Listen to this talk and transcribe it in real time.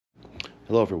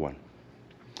Hello everyone.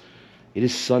 It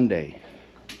is Sunday,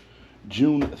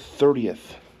 June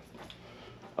 30th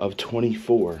of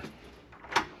 24.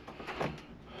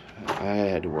 I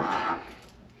had to work,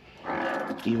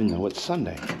 even though it's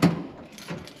Sunday.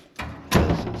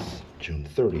 This is June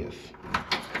 30th.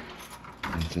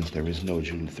 And since there is no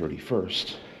June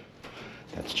 31st,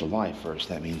 that's July 1st.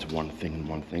 That means one thing and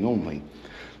one thing only.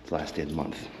 It's the last day of the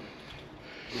month.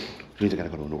 Which means I gotta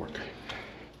go to work.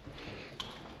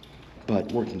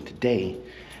 But working today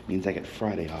means I get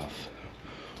Friday off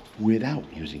without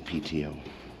using PTO.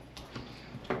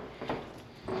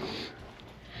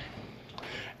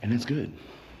 And it's good.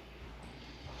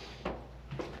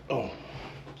 Oh.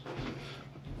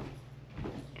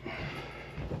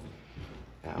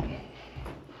 Ow.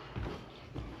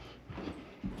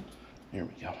 There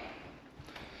we go.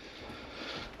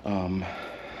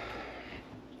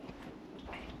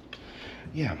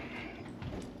 Yeah.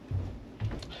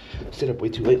 Stayed up way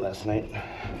too late last night,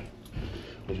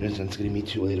 which means it's getting me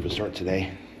too late of a start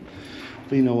today.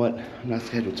 But you know what? I'm not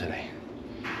scheduled today.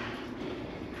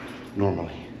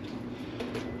 Normally.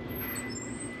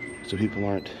 So people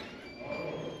aren't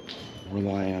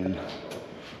relying on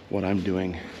what I'm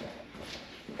doing.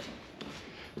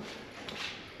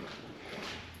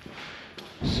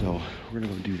 So we're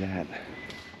gonna go do that.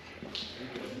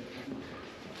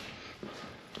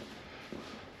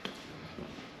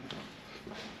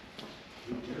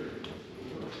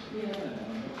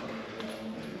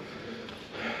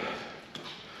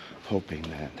 Hoping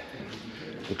that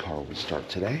the car will start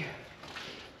today.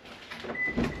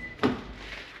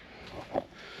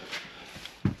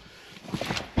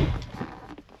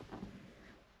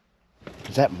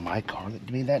 Is that my car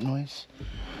that made that noise?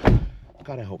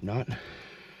 God, I hope not.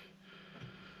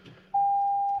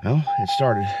 Well, it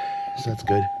started, so that's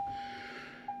good.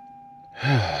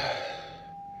 I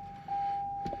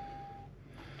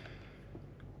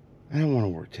don't want to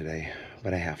work today,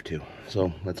 but I have to.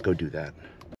 So let's go do that.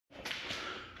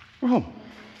 We're home.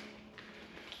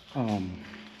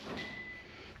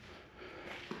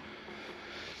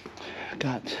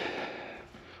 Got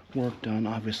work done.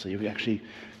 Obviously, you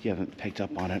haven't picked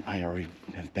up on it. I already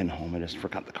have been home. I just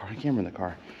forgot the car. I can't remember the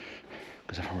car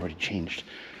because I've already changed.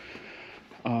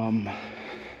 I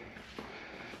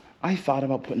thought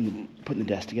about putting the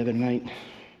desk together tonight,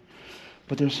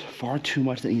 but there's far too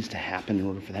much that needs to happen in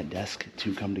order for that desk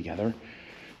to come together.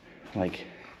 Like,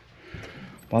 a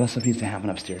lot of stuff needs to happen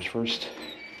upstairs first.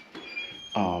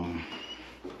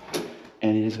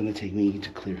 And it is going to take me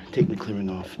clearing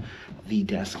off the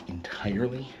desk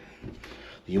entirely,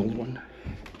 the old one.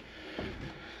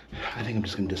 I think I'm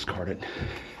just going to discard it.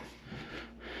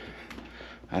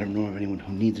 I don't know of anyone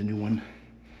who needs a new one.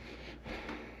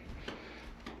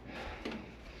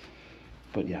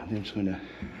 But yeah, I think I'm just going to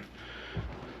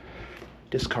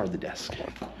discard the desk.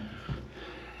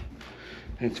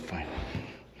 And it's fine.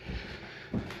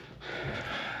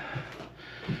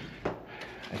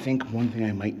 I think one thing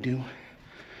I might do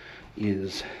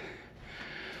is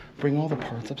bring all the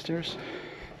parts upstairs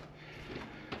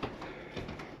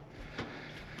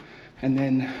and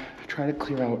then try to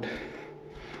clear out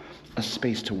a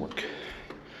space to work.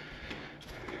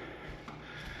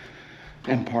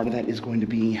 And part of that is going to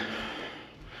be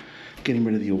getting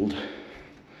rid of the old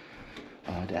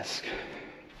desk,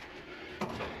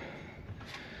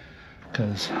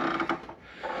 because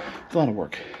it's a lot of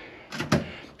work, or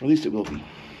at least it will be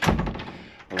a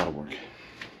lot of work.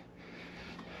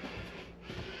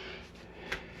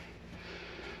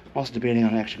 Also debating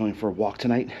on actually going for a walk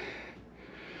tonight.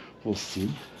 We'll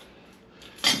see.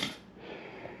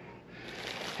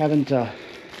 Haven't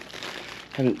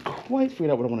quite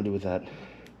figured out what I want to do with that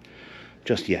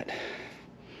just yet.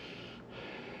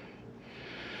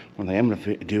 One thing I'm going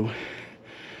to do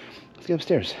is get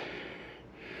upstairs.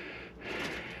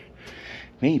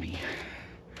 Maybe,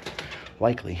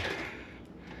 likely,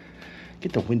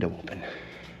 get the window open.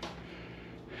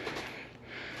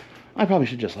 I probably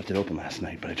should have just left it open last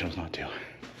night, but I chose not to.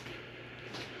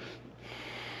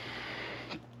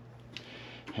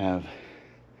 Have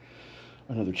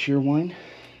another Cheerwine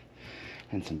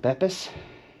and some Beppis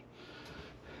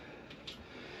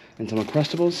and some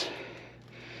Uncrustables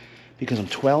because I'm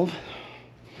 12.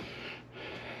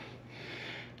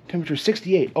 Temperature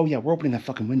 68. Oh yeah, we're opening that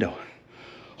fucking window.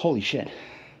 Holy shit.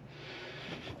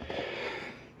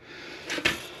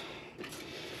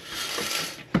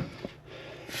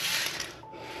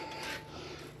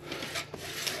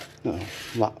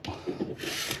 Lock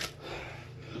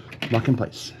in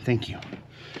place. Thank you.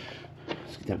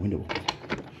 Let's get that window open.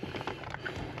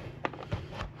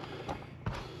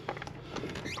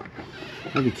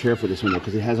 I gotta be careful with this window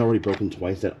because it has already broken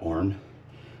twice, that arm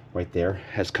right there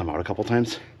has come out a couple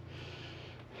times.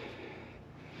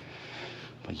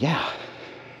 But yeah,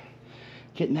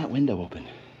 getting that window open.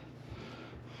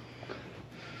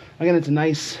 Again, it's a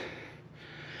nice,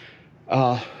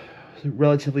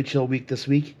 relatively chill week this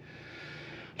week.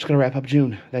 I'm just gonna wrap up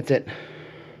June. That's it.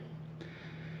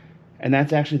 And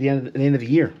that's actually the end of the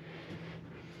year.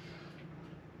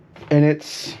 And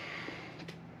it's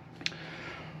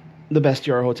the best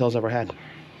year our hotel's ever had.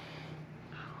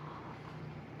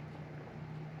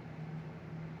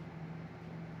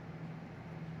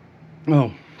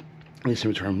 Well, at least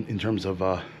in terms of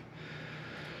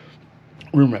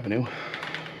room revenue.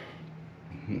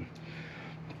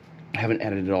 I haven't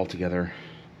added it all together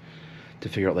to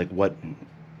figure out like what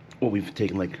we've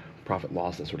taken, like profit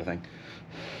loss, that sort of thing.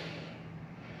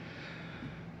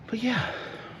 But yeah.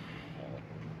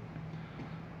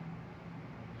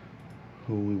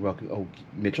 Who we welcome? Oh,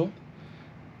 Mitchell.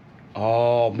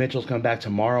 Oh, Mitchell's coming back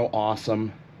tomorrow.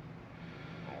 Awesome.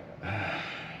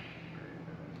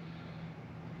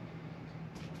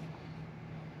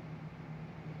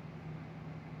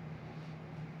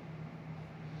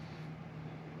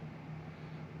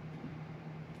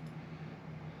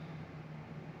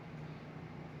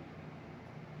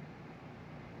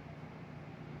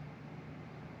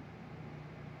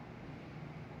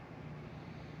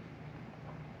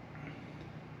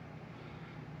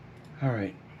 All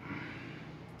right.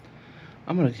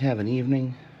 I'm gonna have an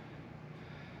evening,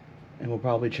 and we'll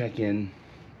probably check in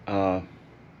later.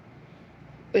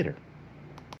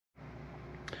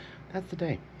 That's the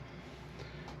day.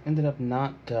 Ended up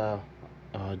not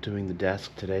doing the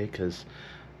desk today because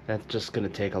that's just gonna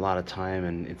take a lot of time,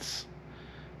 and it's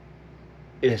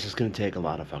just gonna take a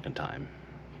lot of fucking time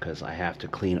because I have to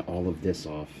clean all of this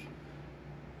off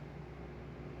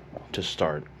to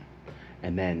start,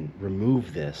 and then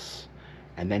remove this,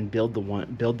 and then build the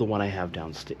one I have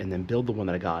downstairs, and then build the one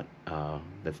that I got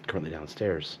that's currently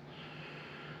downstairs.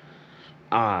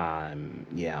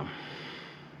 Yeah,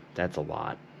 that's a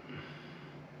lot.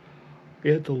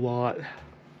 It's a lot.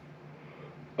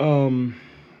 Yeah,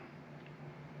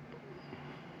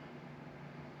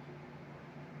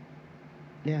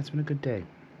 it's been a good day.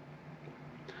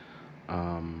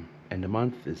 End of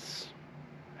month is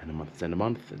end of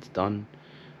month. It's done.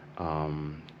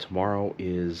 Tomorrow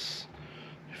is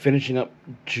finishing up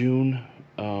June.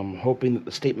 Hoping that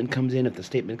the statement comes in. If the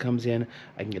statement comes in,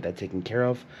 I can get that taken care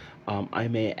of. I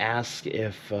may ask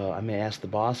the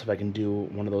boss if I can do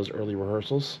one of those early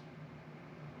rehearsals.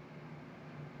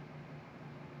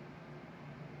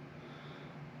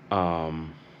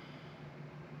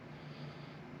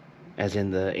 As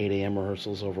in the 8 a.m.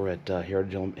 rehearsals over at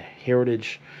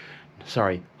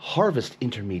Harvest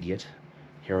Intermediate.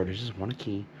 Heritage is one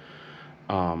key.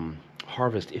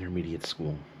 Harvest Intermediate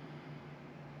School.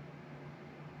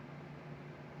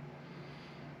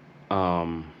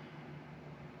 And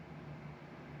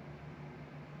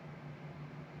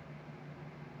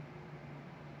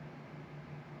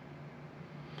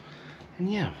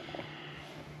yeah,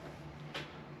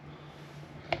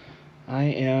 I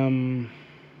am.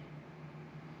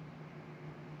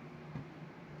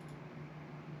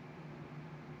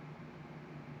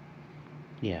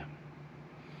 Yeah.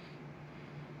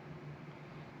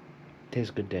 Today's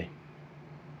a good day.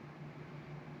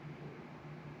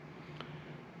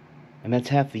 And that's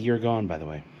half the year gone, by the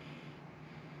way.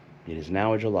 It is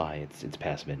now July. It's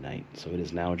past midnight, so it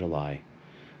is now July.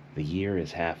 The year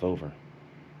is half over.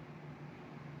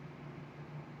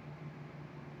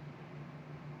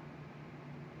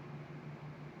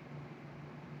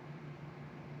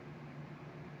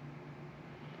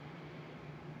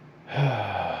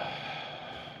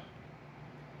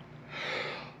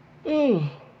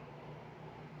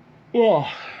 Oh,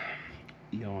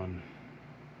 yawn.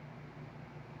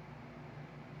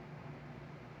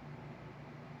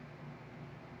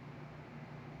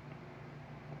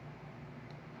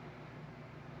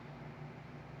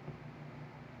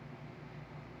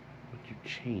 What'd you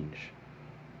change?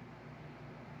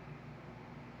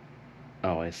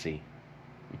 Oh, I see.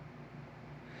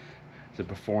 It's a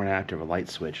before and after of a light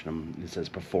switch, and it says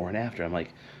before and after. I'm like,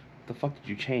 what the fuck did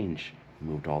you change?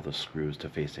 Moved all the screws to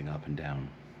facing up and down.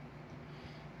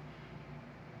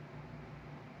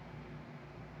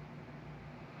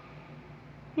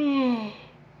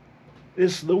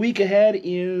 The week ahead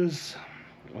is,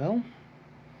 well,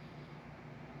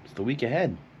 it's the week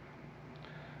ahead.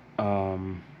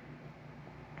 3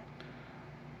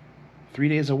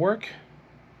 days of work.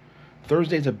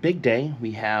 Thursday's a big day.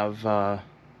 We have the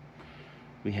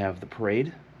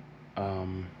parade.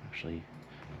 Actually,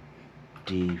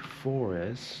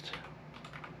 DeForest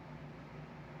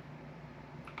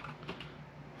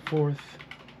 4th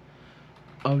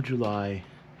of July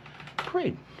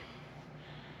parade.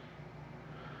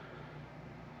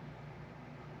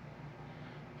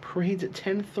 Parade's at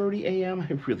 10:30 a.m.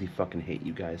 I really fucking hate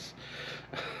you guys.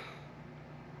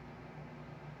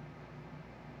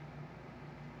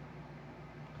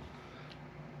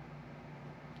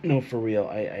 No, for real,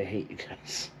 I hate you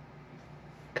guys.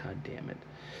 God damn it.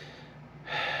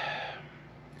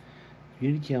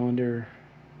 Unity calendar.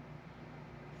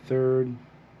 3rd.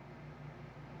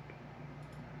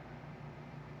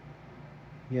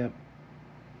 Yep.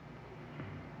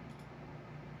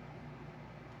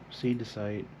 Seed to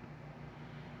site.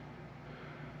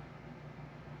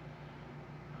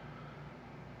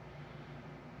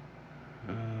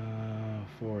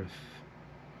 Fourth.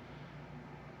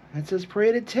 That says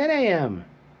parade at 10 a.m.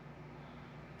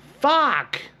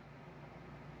 Fuck!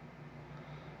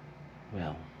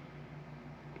 Well.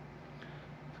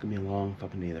 It's gonna be a long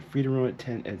fucking day. The Freedom Room at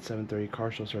 7:30.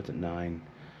 Car show starts at 9.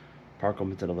 Park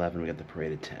opens at 11. We got the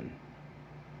parade at 10.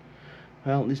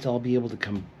 Well, at least I'll be able to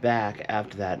come back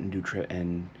after that and do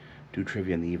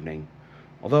trivia in the evening.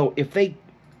 Although, if they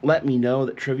let me know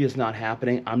that trivia is not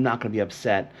happening, I'm not going to be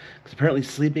upset. Because apparently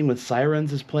Sleeping with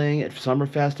Sirens is playing at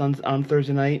Summerfest on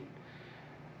Thursday night.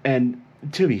 And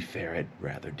to be fair, I'd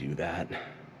rather do that.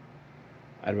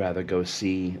 I'd rather go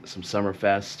see some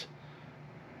Summerfest.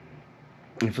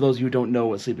 And for those of you who don't know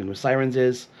what Sleeping with Sirens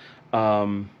is,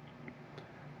 Kellen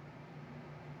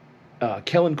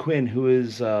Quinn, who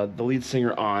is the lead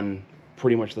singer on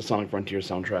pretty much the Sonic Frontier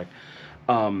soundtrack,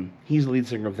 he's the lead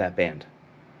singer of that band.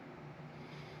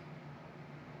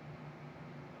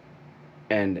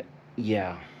 And,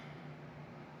 yeah.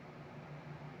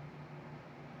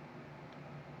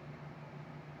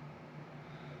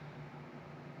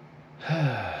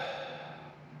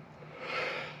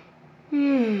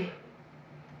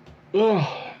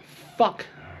 Oh, fuck.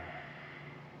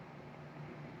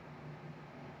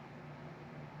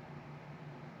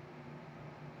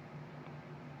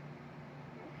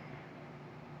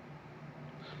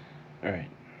 All right.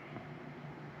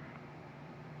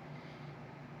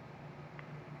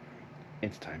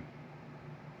 It's time.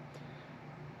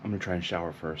 I'm going to try and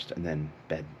shower first and then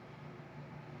bed.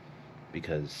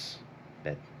 Because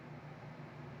bed.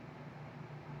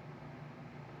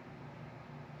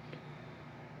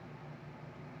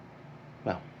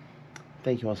 Well,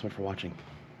 thank you all so much for watching.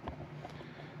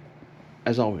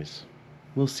 As always,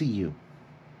 we'll see you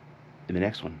in the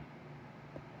next one.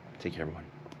 Take care, everyone.